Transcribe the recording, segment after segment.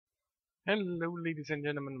Hello, ladies and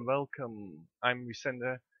gentlemen, welcome. I'm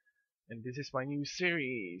Resender, and this is my new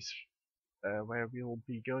series where we will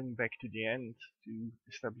be going back to the end to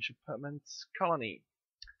establish a permanent colony.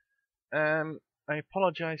 Um, I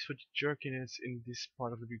apologize for the jerkiness in this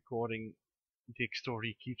part of the recording. The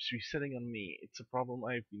story keeps resetting on me. It's a problem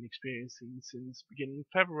I've been experiencing since beginning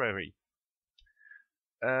February.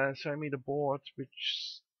 So I made a board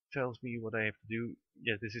which tells me what I have to do.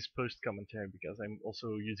 Yeah, this is post commentary because I'm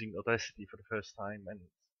also using Audacity for the first time, and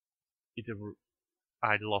it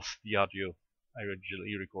I lost the audio I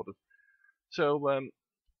originally recorded. So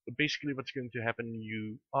basically, what's going to happen?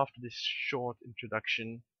 After this short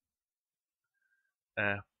introduction,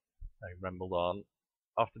 I rambled on.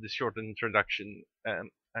 After this short introduction,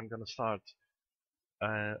 I'm gonna start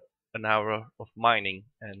uh, an hour of mining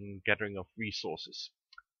and gathering of resources.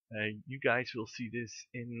 You guys will see this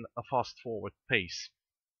in a fast forward pace.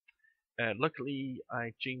 Luckily,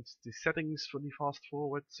 I changed the settings for the fast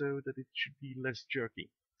forward so that it should be less jerky.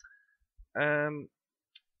 Um,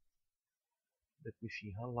 Let me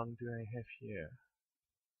see, how long do I have here?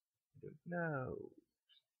 I don't know.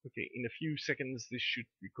 Okay, in a few seconds this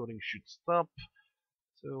recording should stop.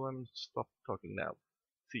 So I'm stop talking now.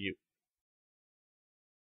 See you.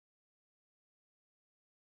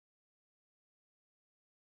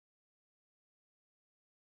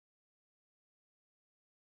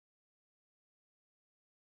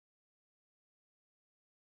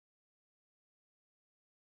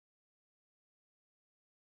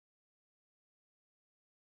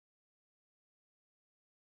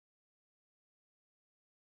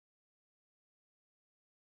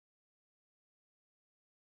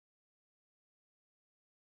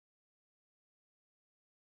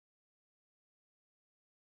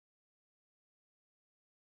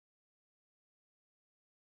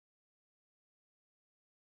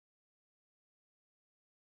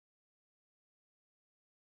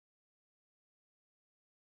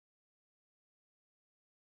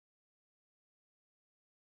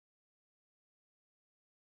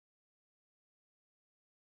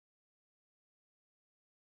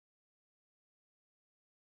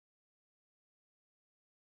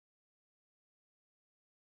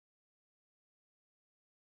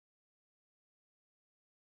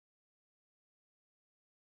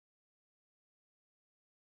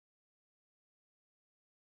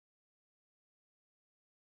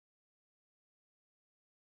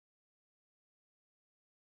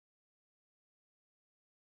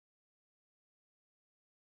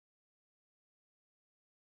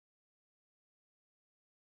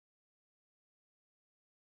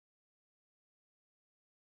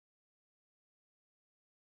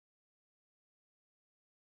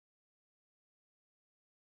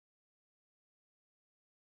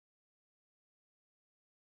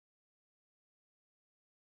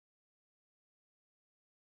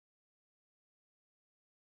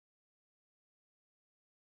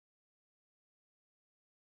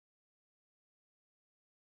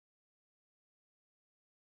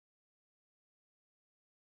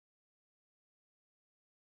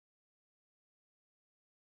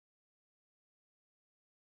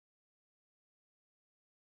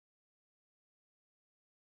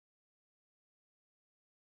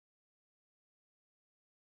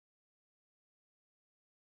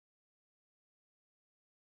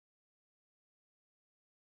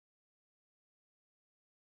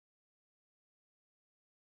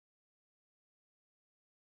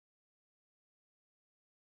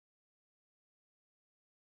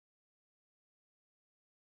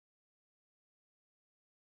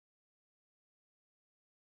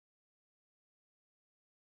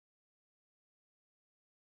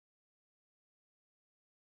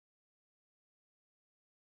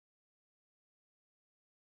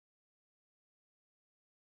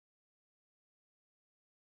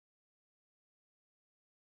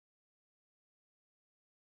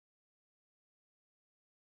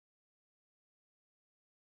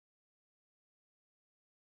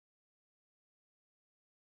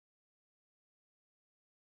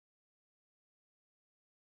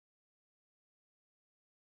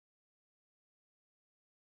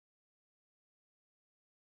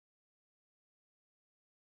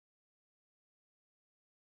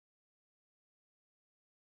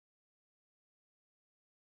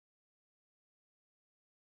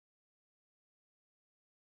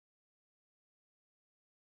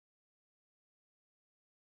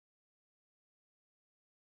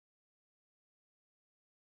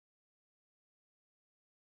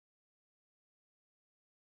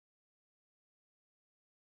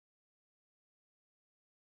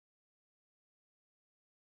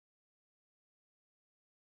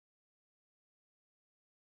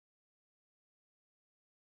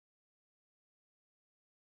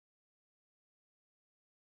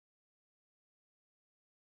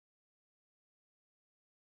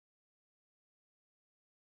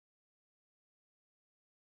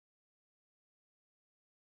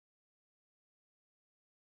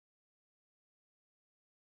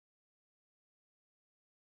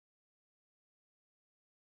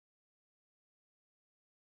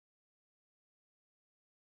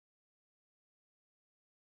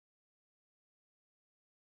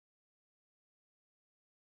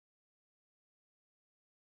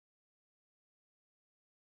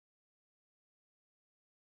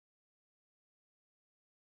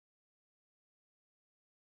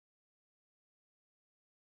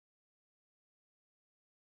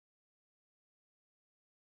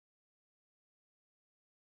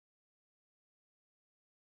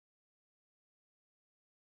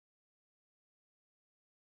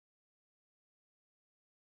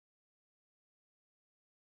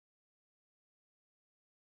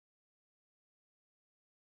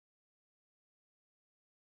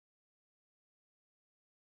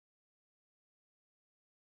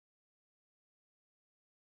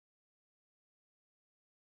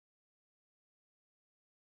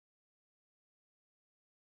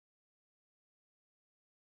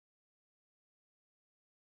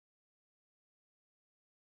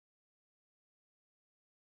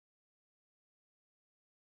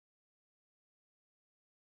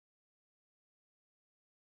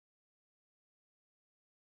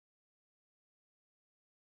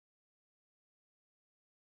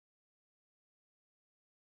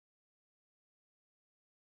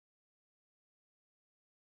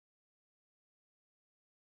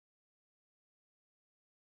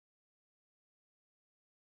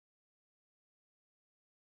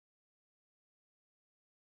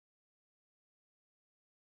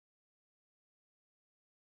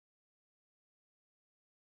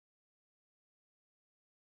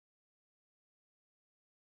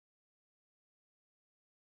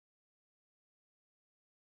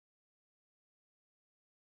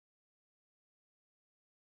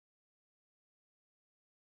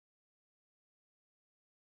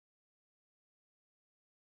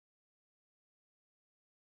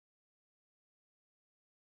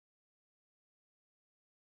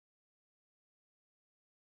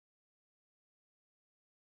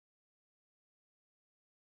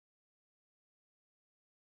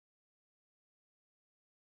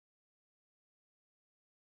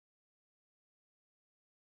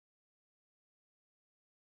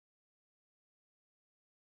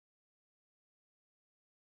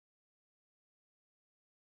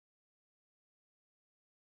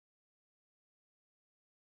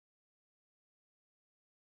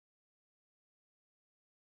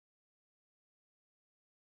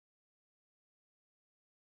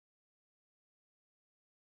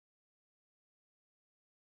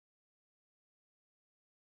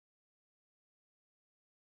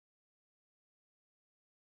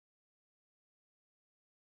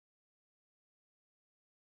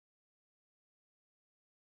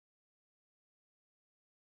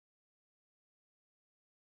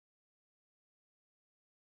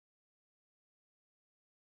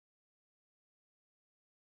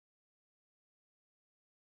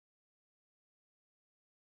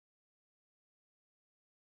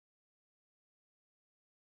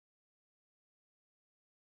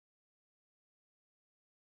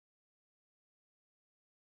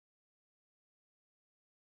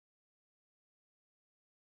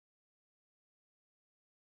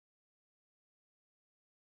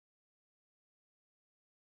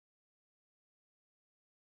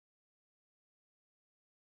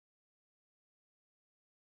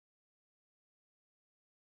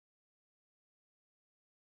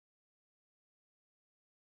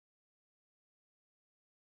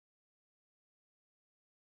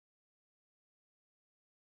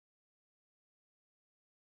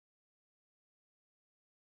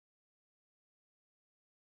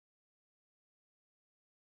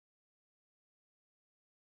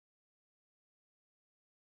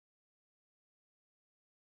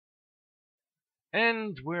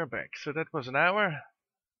 And we're back. So that was an hour.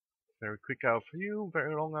 Very quick hour for you,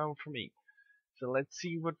 very long hour for me. So let's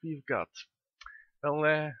see what we've got.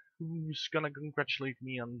 Well, who's gonna congratulate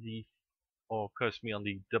me on the, or curse me on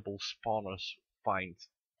the double spawners find?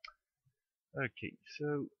 Okay,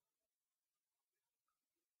 so,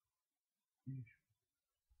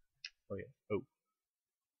 oh yeah, oh.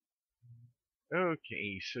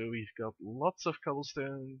 Okay, so we've got lots of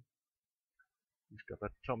cobblestone. We've got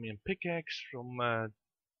that Tommy and pickaxe from the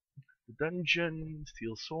dungeon,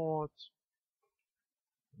 steel sword.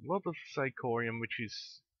 A lot of Psychorium, which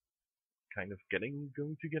is kind of going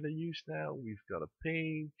to get a use now. We've got a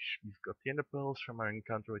page, we've got the ender pearls from our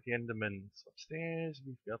encounter with the endermans upstairs,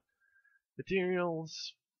 we've got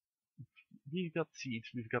materials, we've got seeds,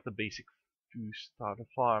 we've got the basic to start a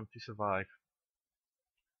farm to survive.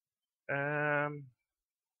 Was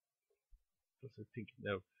I thinking?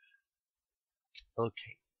 No.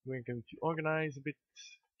 Okay, we're going to organize a bit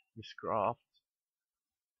this craft.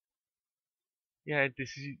 Yeah,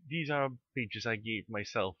 these are pages I gave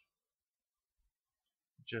myself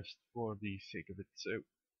just for the sake of it. So,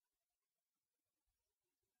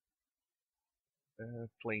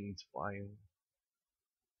 plains biome.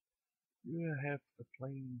 You have a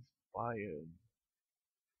plains biome.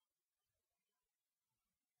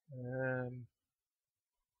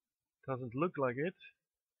 Doesn't look like it.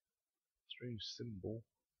 Strange symbol.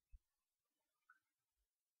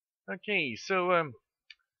 Okay, so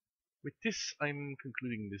with this I'm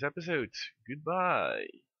concluding this episode. Goodbye.